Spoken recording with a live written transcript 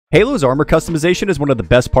Halo's armor customization is one of the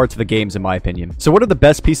best parts of the games in my opinion. So what are the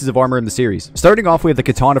best pieces of armor in the series? Starting off, we have the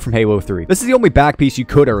katana from Halo 3. This is the only back piece you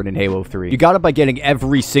could earn in Halo 3. You got it by getting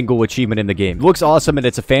every single achievement in the game. It looks awesome and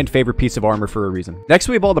it's a fan favorite piece of armor for a reason. Next,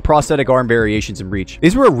 we have all the prosthetic arm variations in Reach.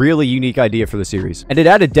 These were a really unique idea for the series, and it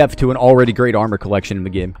added depth to an already great armor collection in the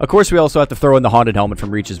game. Of course, we also have to throw in the haunted helmet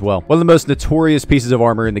from Reach as well. One of the most notorious pieces of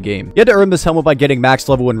armor in the game. You had to earn this helmet by getting max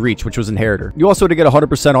level in Reach, which was Inheritor. You also had to get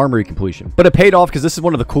 100% armory completion. But it paid off because this is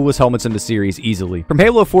one of the coolest helmets in the series easily. From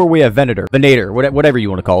Halo 4, we have Venator, whatever you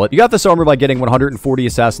want to call it. You got this armor by getting 140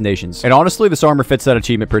 assassinations. And honestly, this armor fits that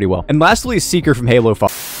achievement pretty well. And lastly is Seeker from Halo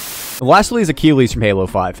 5. And lastly is Achilles from Halo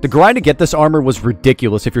 5. The grind to get this armor was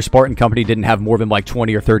ridiculous if your Spartan company didn't have more than like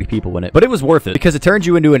 20 or 30 people in it. But it was worth it because it turns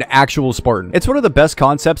you into an actual Spartan. It's one of the best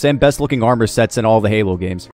concepts and best looking armor sets in all the Halo games.